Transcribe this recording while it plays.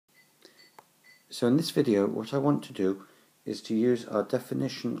So in this video, what I want to do is to use our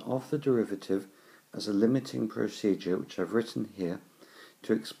definition of the derivative as a limiting procedure, which I've written here,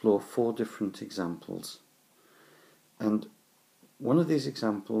 to explore 4 different examples. And one of these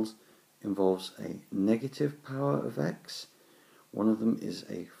examples involves a negative power of x. One of them is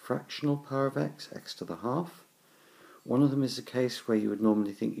a fractional power of x, x to the half. One of them is a case where you would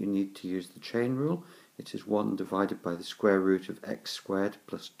normally think you need to use the chain rule. It is 1 divided by the square root of x squared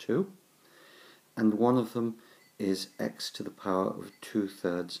plus 2. And one of them is x to the power of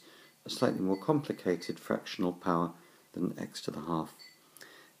 2/3, a slightly more complicated fractional power than x to the half.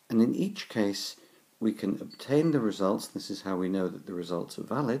 And in each case, we can obtain the results, this is how we know that the results are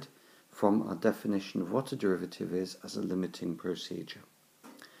valid, from our definition of what a derivative is as a limiting procedure.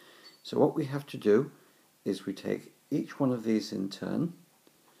 So what we have to do is we take each one of these in turn,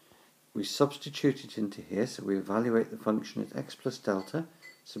 we substitute it into here, so we evaluate the function at x plus delta,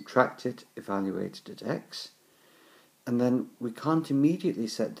 subtract it, evaluate it at x, and then we can't immediately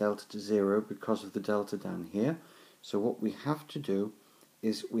set delta to 0 because of the delta down here, so what we have to do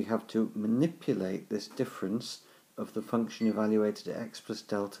is we have to manipulate this difference of the function evaluated at x plus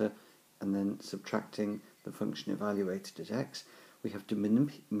delta and then subtracting the function evaluated at x. We have to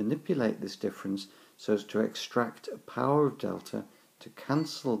manipulate this difference so as to extract a power of delta to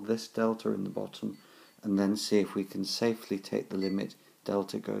cancel this delta in the bottom and then see if we can safely take the limit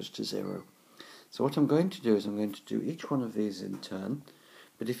delta goes to 0. So what I'm going to do is I'm going to do each one of these in turn,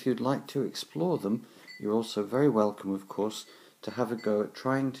 but if you'd like to explore them, you're also very welcome, of course, to have a go at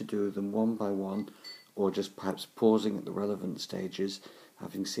trying to do them one by one, or just perhaps pausing at the relevant stages,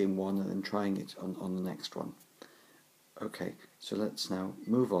 having seen one and then trying it on the next one. Okay, so let's now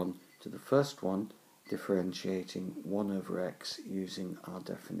move on to the first one, differentiating 1 over x using our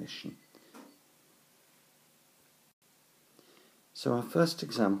definition. So our first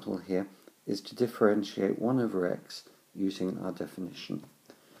example here is to differentiate 1 over x using our definition.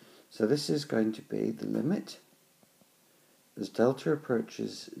 So this is going to be the limit as delta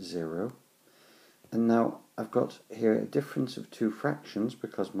approaches 0, and now I've got here a difference of 2 fractions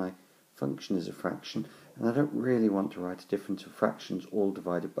because my function is a fraction, and I don't really want to write a difference of fractions all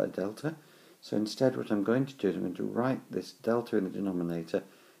divided by delta, so instead what I'm going to do is I'm going to write this delta in the denominator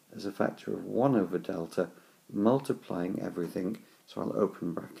as a factor of 1 over delta, multiplying everything, so I'll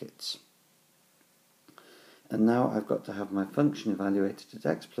open brackets. And now I've got to have my function evaluated at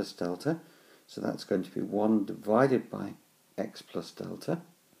x plus delta, so that's going to be 1 divided by x plus delta,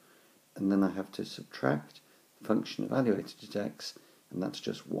 and then I have to subtract the function evaluated at x, and that's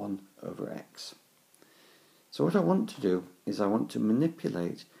just 1 over x. So what I want to do is I want to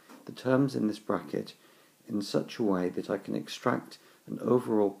manipulate the terms in this bracket in such a way that I can extract an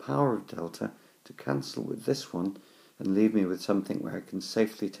overall power of delta to cancel with this one and leave me with something where I can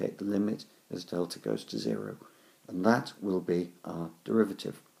safely take the limit as delta goes to 0, and that will be our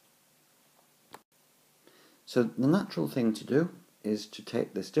derivative. So the natural thing to do is to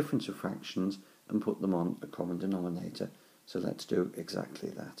take this difference of fractions and put them on a common denominator, so let's do exactly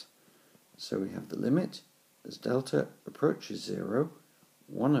that. So we have the limit as delta approaches 0,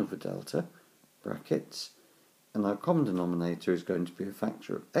 1 over delta, brackets, and our common denominator is going to be a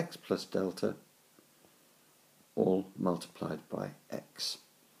factor of x plus delta, all multiplied by x.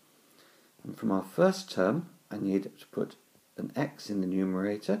 And from our first term, I need to put an x in the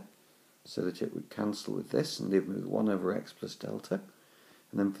numerator so that it would cancel with this and leave me with 1 over x plus delta.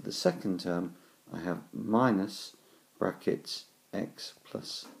 And then for the second term, I have minus brackets x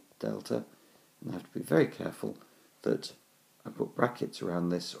plus delta. And I have to be very careful that I put brackets around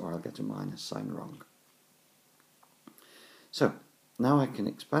this or I'll get a minus sign wrong. So now I can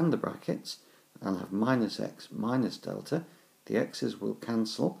expand the brackets. I'll have minus x minus delta. The x's will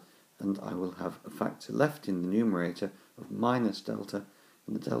cancel, and I will have a factor left in the numerator of minus delta,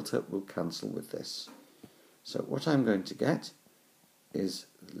 and the delta will cancel with this. So what I'm going to get is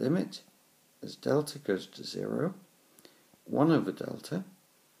the limit as delta goes to 0, 1 over delta,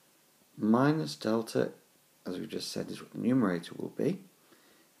 minus delta, as we just said, is what the numerator will be,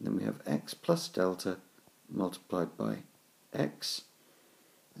 and then we have x plus delta multiplied by x.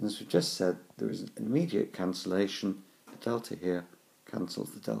 And as we just said, there is an immediate cancellation. The delta here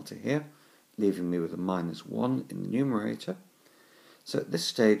cancels the delta here, leaving me with a minus 1 in the numerator. So at this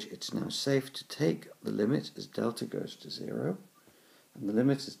stage, it's now safe to take the limit as delta goes to 0. And the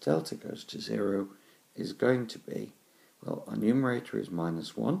limit as delta goes to 0 is going to be, well, our numerator is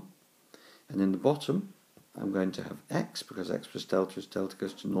minus 1. And in the bottom, I'm going to have x, because x plus delta as delta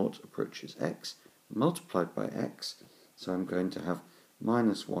goes to 0 approaches x, multiplied by x. So I'm going to have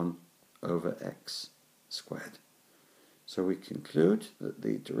minus 1 over x squared. So we conclude that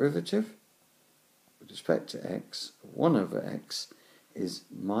the derivative with respect to x, 1 over x, is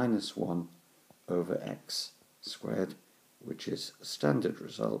minus 1 over x squared, which is a standard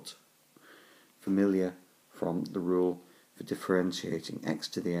result, familiar from the rule for differentiating x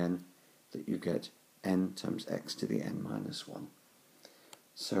to the n, that you get n times x to the n minus 1.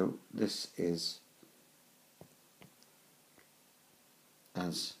 So this is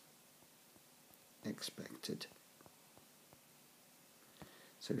as expected.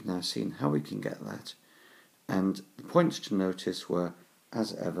 So we've now seen how we can get that, and the points to notice were,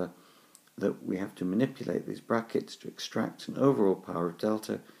 as ever, that we have to manipulate these brackets to extract an overall power of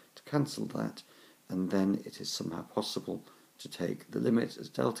delta to cancel that, and then it is somehow possible to take the limit as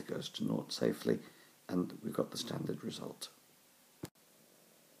delta goes to naught safely, and we've got the standard result.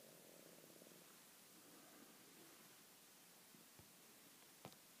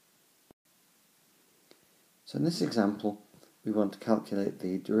 So in this example, we want to calculate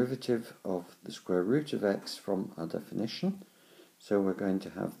the derivative of the square root of x from our definition. So we're going to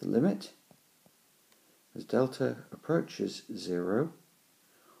have the limit as delta approaches 0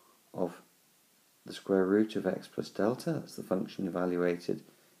 of the square root of x plus delta, that's the function evaluated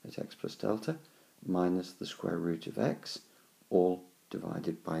at x plus delta, minus the square root of x, all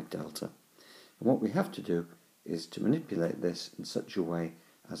divided by delta. And what we have to do is to manipulate this in such a way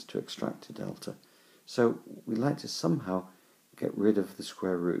as to extract a delta. So we like to somehow get rid of the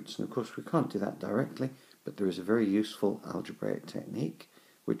square roots, and of course we can't do that directly, but there is a very useful algebraic technique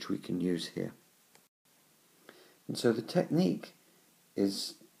which we can use here. And so the technique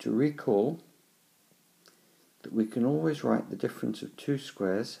is to recall that we can always write the difference of two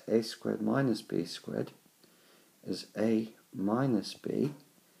squares, a squared minus b squared, as a minus b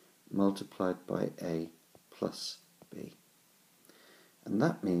multiplied by a plus b. And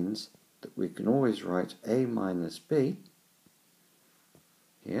that means that we can always write a minus b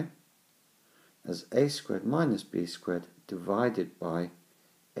here as a squared minus b squared divided by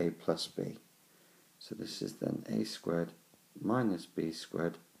a plus b. So this is then a squared minus b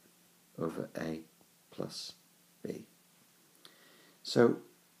squared over a plus b. So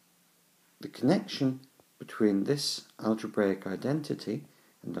the connection between this algebraic identity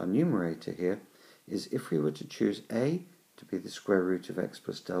and our numerator here is if we were to choose a to be the square root of x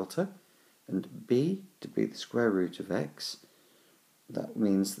plus delta and b to be the square root of x, that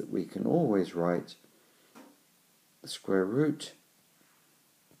means that we can always write the square root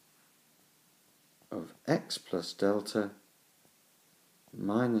of x plus delta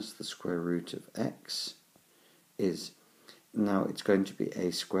minus the square root of x is, now it's going to be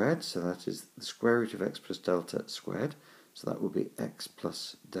a squared, so that is the square root of x plus delta squared, so that will be x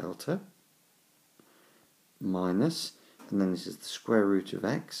plus delta minus, and then this is the square root of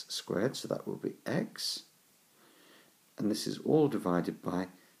x squared, so that will be x, and this is all divided by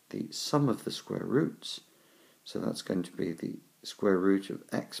the sum of the square roots, so that's going to be the square root of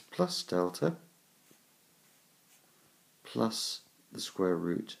x plus delta plus the square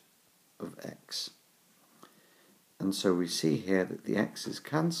root of x. And so we see here that the x's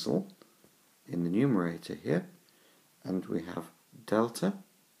cancel in the numerator here, and we have delta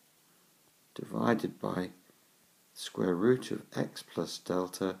divided by the square root of x plus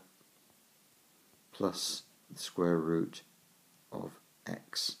delta plus the square root of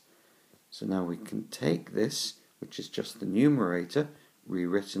x. So now we can take this, which is just the numerator,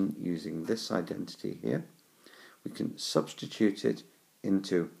 rewritten using this identity here. We can substitute it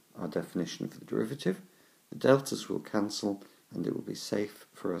into our definition of the derivative. The deltas will cancel, and it will be safe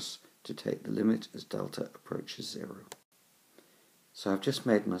for us to take the limit as delta approaches 0. So I've just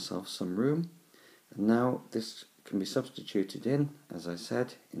made myself some room, and now this can be substituted in, as I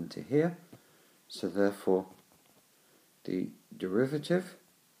said, into here. So therefore the derivative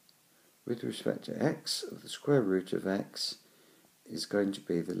with respect to x of the square root of x is going to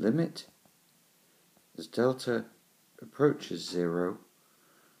be the limit as delta approaches 0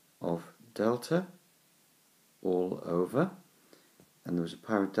 of delta all over, and there was a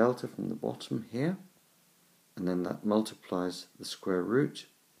power of delta from the bottom here, and then that multiplies the square root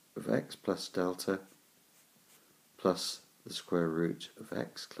of x plus delta plus the square root of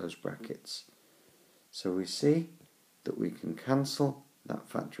x, close brackets. So we see that we can cancel that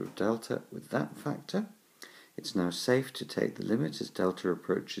factor of delta with that factor. It's now safe to take the limit as delta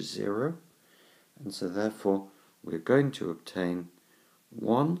approaches 0, and so therefore we're going to obtain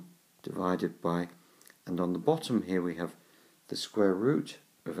 1 divided by, and on the bottom here we have the square root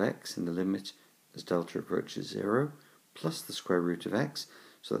of x in the limit as delta approaches 0 plus the square root of x,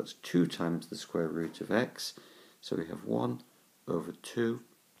 so that's 2 times the square root of x, so we have 1 over 2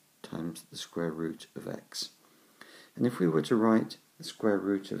 times the square root of x. And if we were to write the square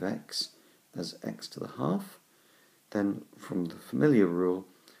root of x as x to the half, then from the familiar rule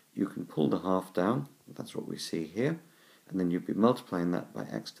you can pull the half down, that's what we see here, and then you'd be multiplying that by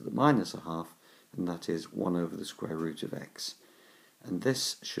x to the minus a half, and that is 1 over the square root of x. And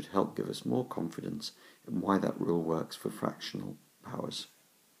this should help give us more confidence in why that rule works for fractional powers.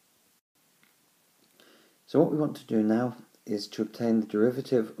 So what we want to do now is to obtain the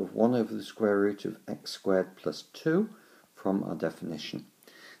derivative of 1 over the square root of x squared plus 2 from our definition.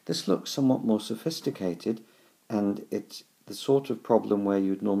 This looks somewhat more sophisticated, and it's the sort of problem where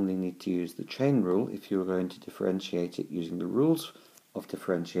you'd normally need to use the chain rule if you were going to differentiate it using the rules of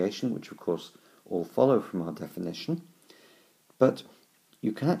differentiation, which of course all follow from our definition. But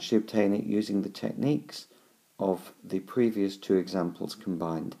you can actually obtain it using the techniques of the previous two examples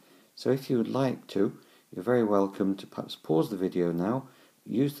combined. So if you would like to, you're very welcome to perhaps pause the video now,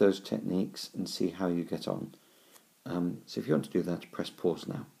 use those techniques and see how you get on. So if you want to do that, press pause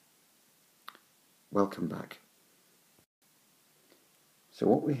now. Welcome back. So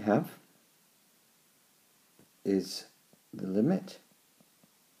what we have is the limit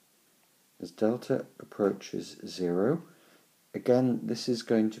as delta approaches 0. Again, this is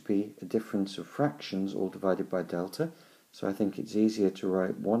going to be a difference of fractions all divided by delta, so I think it's easier to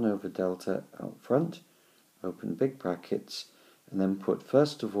write 1 over delta out front, open big brackets, and then put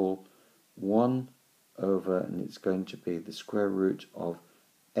first of all 1 over, and it's going to be the square root of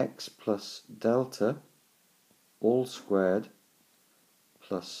x plus delta all squared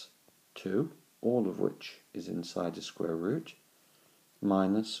plus 2, all of which is inside a square root,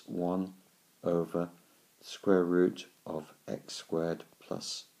 minus 1 over the square root of x squared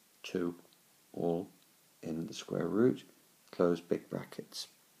plus 2, all in the square root, close big brackets.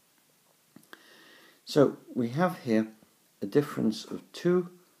 So we have here a difference of two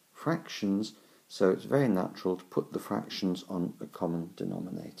fractions, so it's very natural to put the fractions on a common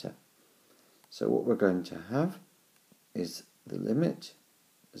denominator. So what we're going to have is the limit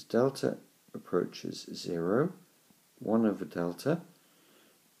as delta approaches 0, 1 over delta,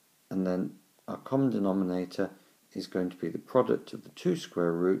 and then our common denominator is going to be the product of the two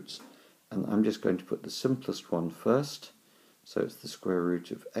square roots, and I'm just going to put the simplest one first, so it's the square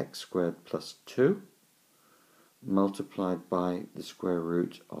root of x squared plus 2 multiplied by the square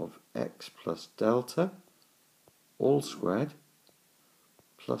root of x plus delta all squared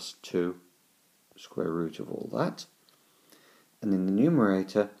plus 2 square root of all that. And in the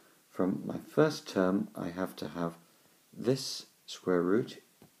numerator, from my first term, I have to have this square root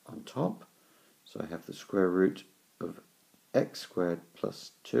on top. So I have the square root of x squared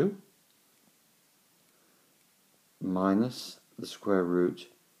plus 2 minus the square root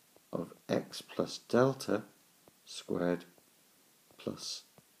of x plus delta squared plus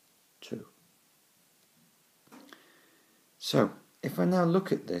 2. So if I now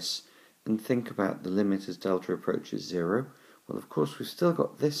look at this and think about the limit as delta approaches 0, well, of course we've still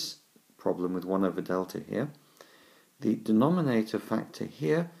got this problem with 1 over delta here. The denominator factor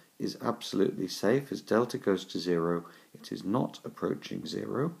here is absolutely safe. As delta goes to 0, it is not approaching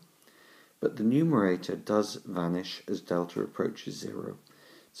 0, but the numerator does vanish as delta approaches 0.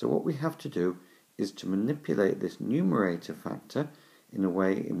 So what we have to do is to manipulate this numerator factor in a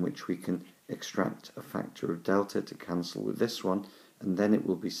way in which we can extract a factor of delta to cancel with this one, and then it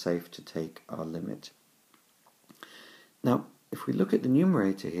will be safe to take our limit. Now, if we look at the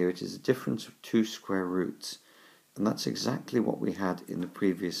numerator here, it is a difference of two square roots, and that's exactly what we had in the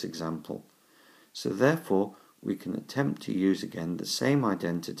previous example. So therefore, we can attempt to use again the same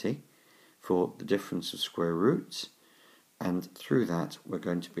identity for the difference of square roots, and through that we're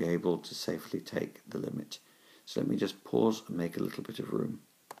going to be able to safely take the limit. So let me just pause and make a little bit of room.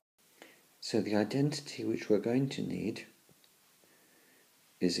 So the identity which we're going to need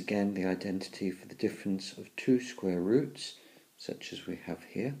is again the identity for the difference of two square roots, such as we have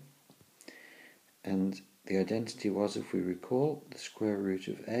here. And the identity was, if we recall, the square root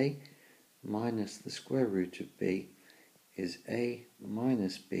of a minus the square root of b is a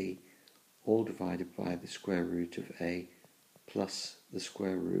minus b, all divided by the square root of a plus the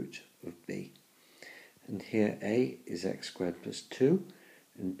square root of b. And here a is x squared plus 2,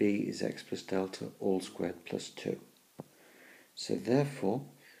 and b is x plus delta all squared plus 2. So therefore,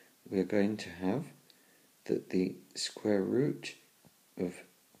 we are going to have that the square root of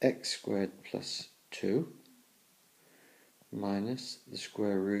x squared plus 2 minus the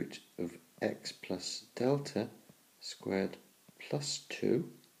square root of x plus delta squared plus 2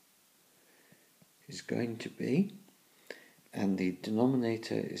 is going to be, and the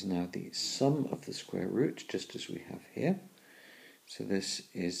denominator is now the sum of the square root, just as we have here. So this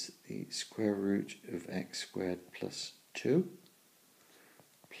is the square root of x squared plus 2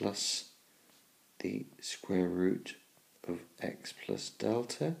 plus the square root of x plus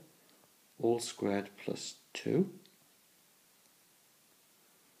delta all squared plus 2.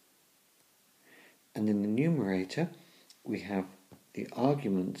 And in the numerator we have the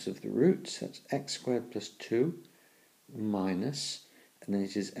arguments of the roots, that's x squared plus 2 minus, and then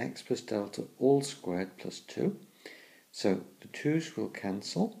it is x plus delta all squared plus 2. So the 2's will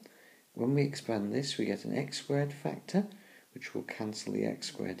cancel. When we expand this we get an x squared factor, which will cancel the x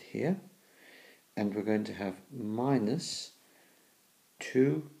squared here. And we're going to have minus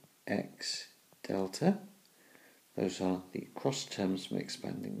 2x delta. Those are the cross terms from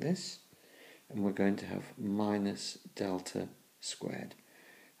expanding this. And we're going to have minus delta squared.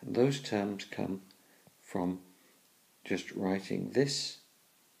 And those terms come from just writing this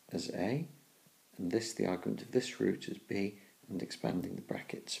as a, and this, the argument of this root, as b, and expanding the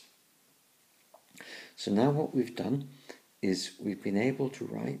brackets. So now what we've done is we've been able to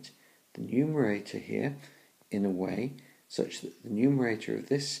write the numerator here in a way such that the numerator of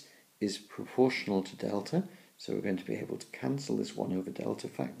this is proportional to delta, so we're going to be able to cancel this 1 over delta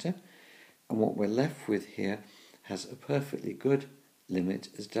factor, and what we're left with here has a perfectly good limit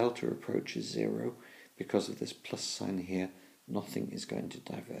as delta approaches 0. Because of this plus sign here, nothing is going to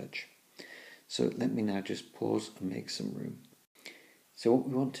diverge. So let me now just pause and make some room. So what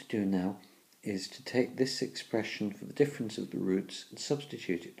we want to do now is to take this expression for the difference of the roots and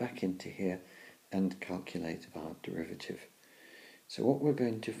substitute it back into here and calculate our derivative. So what we're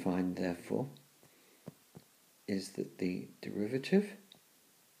going to find therefore is that the derivative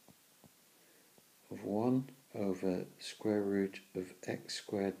of 1 over square root of x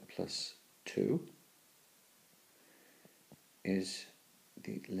squared plus 2 is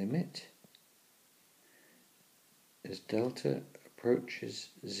the limit as delta approaches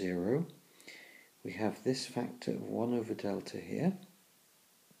 0. We have this factor of 1 over delta here,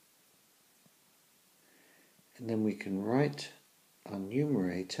 and then we can write our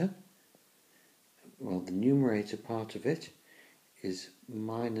numerator. Well, the numerator part of it is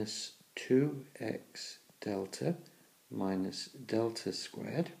minus 2x delta minus delta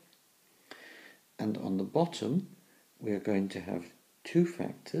squared, and on the bottom we are going to have two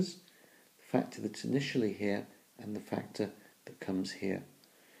factors, the factor that's initially here and the factor that comes here.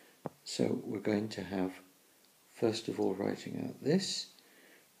 So we're going to have, first of all, writing out this,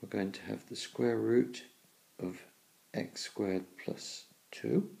 we're going to have the square root of x squared plus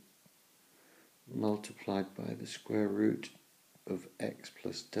 2 multiplied by the square root of x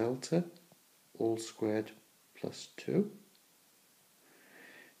plus delta all squared plus 2,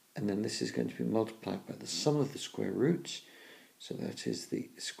 and then this is going to be multiplied by the sum of the square roots, so that is the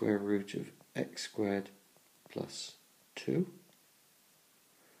square root of x squared plus 2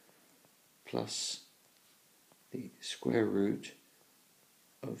 plus the square root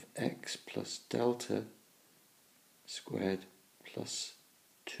of x plus delta squared plus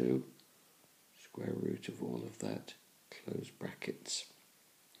 2, square root of all of that, close brackets.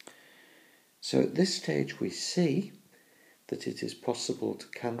 So at this stage we see that it is possible to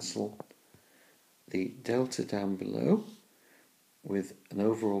cancel the delta down below with an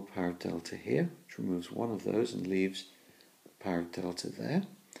overall power of delta here, which removes one of those and leaves a power of delta there.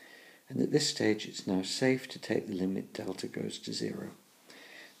 And at this stage it's now safe to take the limit delta goes to 0.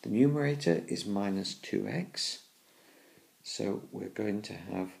 The numerator is minus 2x, so we're going to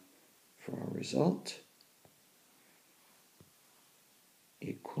have for our result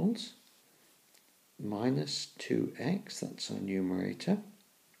equals minus 2x, that's our numerator,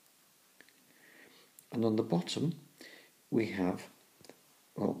 and on the bottom we have,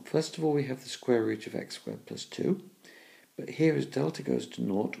 well, first of all we have the square root of x squared plus 2, but here as delta goes to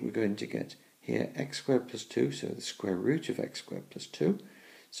 0 we're going to get here x squared plus 2, so the square root of x squared plus 2,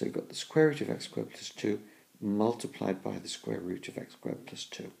 so we've got the square root of x squared plus 2 multiplied by the square root of x squared plus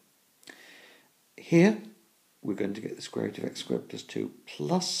 2. Here we're going to get the square root of x squared plus 2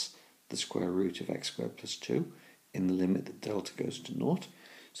 plus the square root of x squared plus 2 in the limit that delta goes to 0.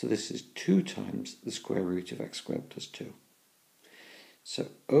 So this is 2 times the square root of x squared plus 2. So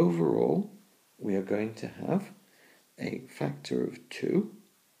overall we are going to have a factor of 2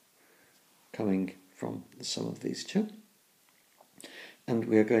 coming from the sum of these two, and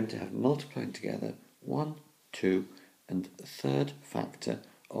we are going to have multiplied together 1, 2 and a third factor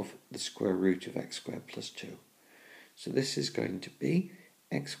of the square root of x squared plus 2. So this is going to be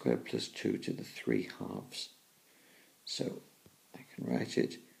x squared plus 2 to the 3 halves. So I can write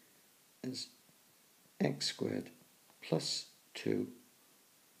it as x squared plus 2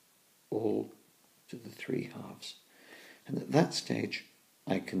 all to the 3 halves. And at that stage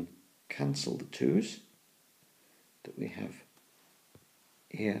I can cancel the 2's that we have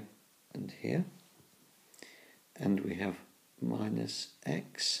here and here, and we have minus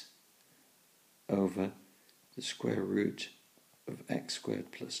x over the square root of x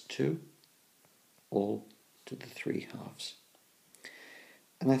squared plus 2, all to the 3/2.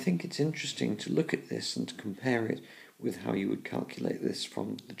 And I think it's interesting to look at this and to compare it with how you would calculate this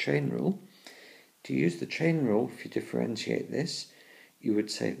from the chain rule. To use the chain rule, if you differentiate this, you would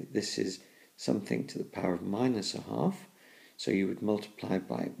say that this is something to the power of minus 1/2. So you would multiply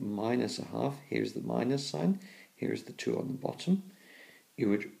by minus 1/2. Here's the minus sign. Here's the 2 on the bottom. You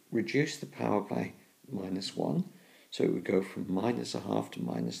would reduce the power by minus 1. So it would go from minus 1/2 to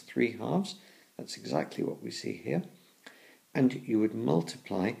minus 3/2. That's exactly what we see here. And you would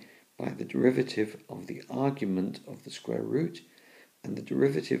multiply by the derivative of the argument of the square root, and the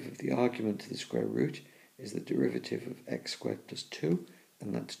derivative of the argument of the square root is the derivative of x squared plus 2,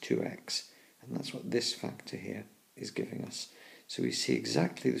 and that's 2x, and that's what this factor here is giving us. So we see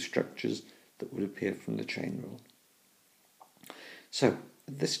exactly the structures that would appear from the chain rule. So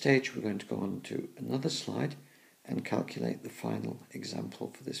at this stage we're going to go on to another slide and calculate the final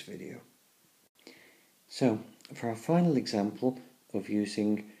example for this video. So for our final example of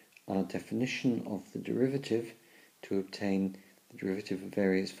using our definition of the derivative to obtain the derivative of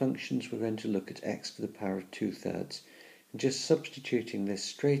various functions, we're going to look at x to the power of 2/3, and just substituting this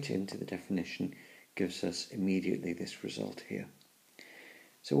straight into the definition gives us immediately this result here.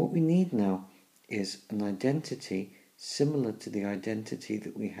 So what we need now is an identity similar to the identity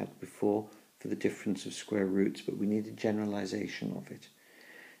that we had before for the difference of square roots, but we need a generalization of it.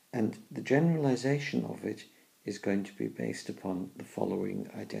 And the generalization of it is going to be based upon the following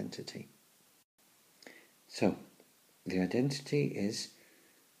identity. So the identity is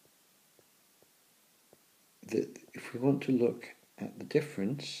that if we want to look at the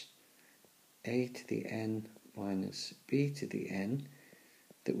difference a to the n minus b to the n,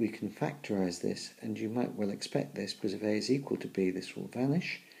 that we can factorize this, and you might well expect this because if a is equal to b, this will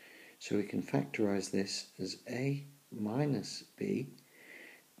vanish. So we can factorize this as a minus b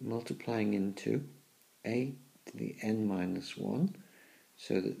multiplying into a to the n minus 1,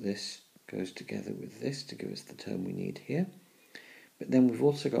 so that this goes together with this to give us the term we need here. But then we've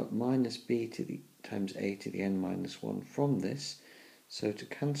also got minus b to the times a to the n minus 1 from this, so to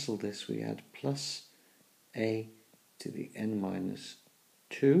cancel this we add plus a to the n minus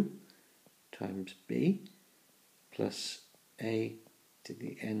 2 times b plus a to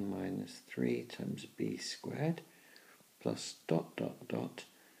the n minus 3 times b squared plus dot dot dot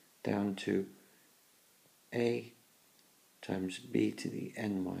down to a times b to the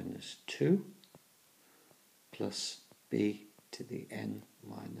n minus 2 plus b to the n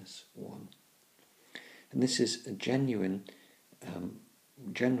minus 1. And this is a genuine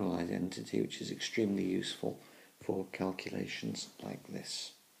general identity which is extremely useful for calculations like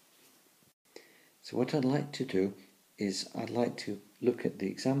this. So what I'd like to do is I'd like to look at the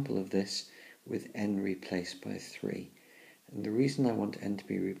example of this with n replaced by 3. And the reason I want n to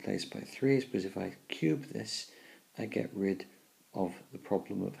be replaced by 3 is because if I cube this, I get rid of the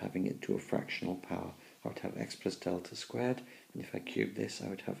problem of having it to a fractional power. I would have x plus delta squared, and if I cube this, I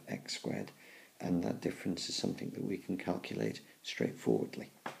would have x squared. And that difference is something that we can calculate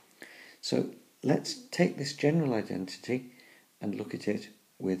straightforwardly. So let's take this general identity and look at it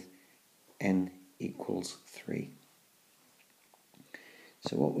with n equals 3.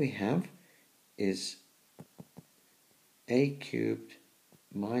 So what we have is a cubed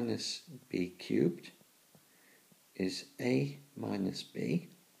minus b cubed is a minus b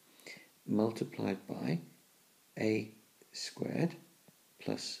multiplied by a squared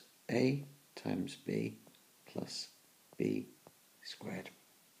plus a times b plus b squared.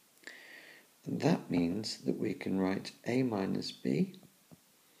 And that means that we can write a minus b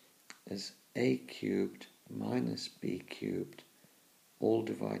as a cubed minus b cubed all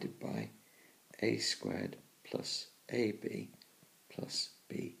divided by a squared plus ab plus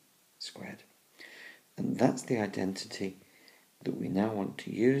b squared. And that's the identity that we now want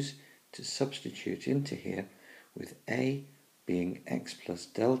to use to substitute into here, with a being x plus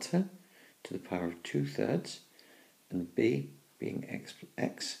delta to the power of 2/3 and b being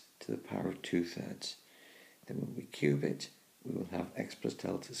x to the power of 2/3. Then when we cube it, we will have x plus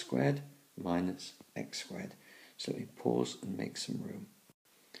delta squared minus x squared. So let me pause and make some room.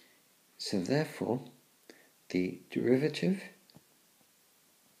 So therefore, the derivative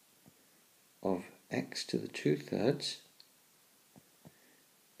of x to the 2/3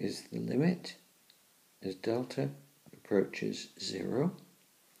 is the limit as delta approaches 0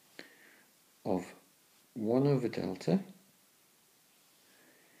 of 1 over delta,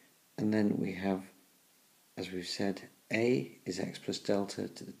 and then we have, as we've said, a is x plus delta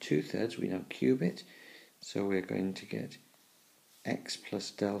to the 2/3. We now cube it, So we're going to get x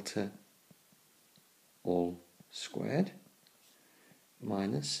plus delta all squared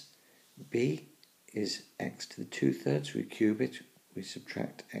minus b is x to the 2/3, we cube it, we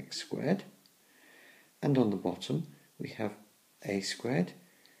subtract x squared, and on the bottom we have a squared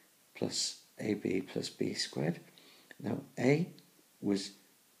plus ab plus b squared. Now a was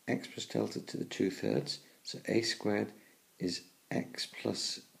x plus delta to the 2/3, so a squared is x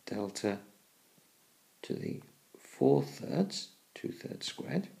plus delta to the 4/3, 2/3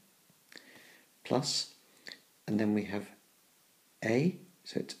 squared, plus, and then we have a,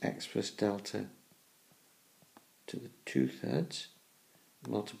 so it's x plus delta to the 2/3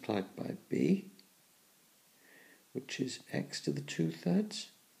 multiplied by b, which is x to the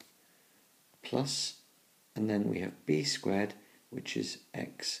 2/3, plus, and then we have b squared, which is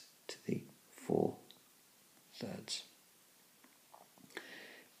x to the 4/3.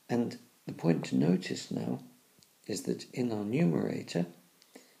 And the point to notice now is that in our numerator,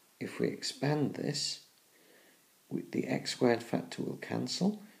 if we expand this, the x squared factor will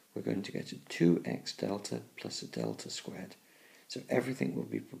cancel. We're going to get a 2x delta plus a delta squared. So everything will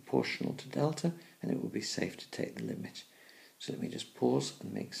be proportional to delta, and it will be safe to take the limit. So let me just pause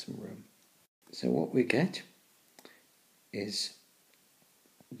and make some room. So what we get is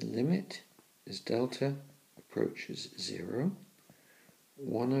the limit as delta approaches 0,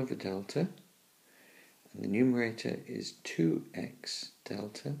 1 over delta, and the numerator is 2x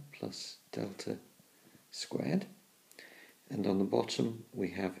delta plus delta squared, and on the bottom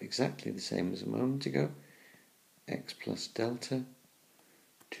we have exactly the same as a moment ago, x plus delta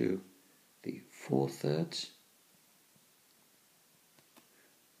to the 4/3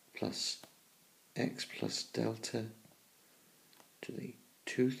 plus x plus delta to the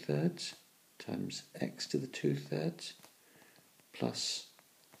 2/3 times x to the 2/3 plus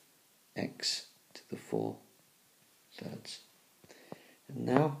x to the 4/3. And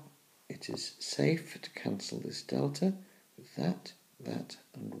now it is safe to cancel this delta with that,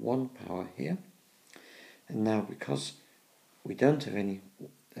 and 1 power here. And now because we don't have any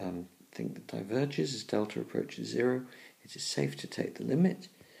thing that diverges as delta approaches 0, it is safe to take the limit,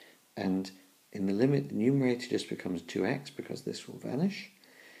 and in the limit the numerator just becomes 2x because this will vanish.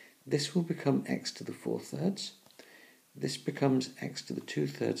 This will become x to the 4/3. This becomes x to the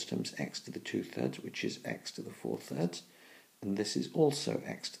 2/3 times x to the 2/3, which is x to the 4/3, and this is also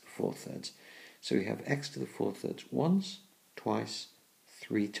x to the 4/3. So we have x to the 4/3 once, twice,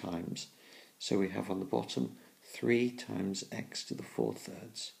 3 times. So we have on the bottom 3 times x to the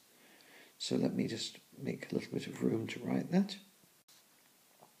 4/3. So let me just make a little bit of room to write that.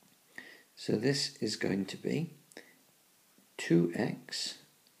 So this is going to be 2x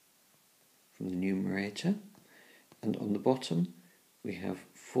from the numerator, and on the bottom we have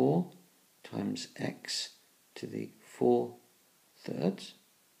 4 times x to the 4/3.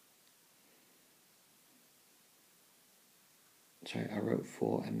 Sorry, I wrote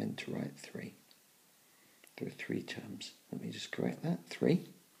 4, I meant to write 3. There are 3 terms. Let me just correct that,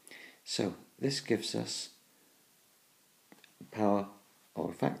 3. So this gives us a power, or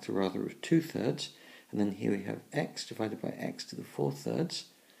a factor rather, of 2/3, and then here we have x divided by x to the 4/3,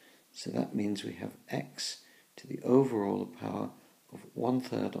 so that means we have x to the overall power of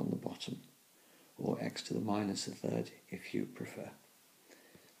 1/3 on the bottom, or x to the minus 1/3 if you prefer.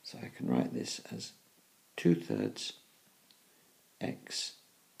 So I can write this as 2/3 x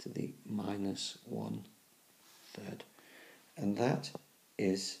to the minus 1/3, and that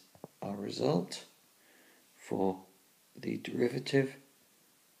is our result for the derivative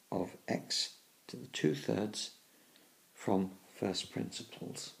of x to the 2/3 from first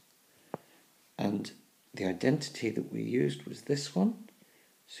principles. And the identity that we used was this one,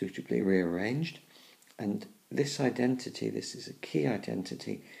 suitably rearranged, and this identity, this is a key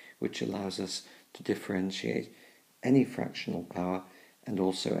identity which allows us to differentiate any fractional power and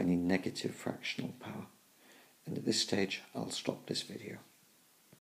also any negative fractional power. And at this stage I'll stop this video.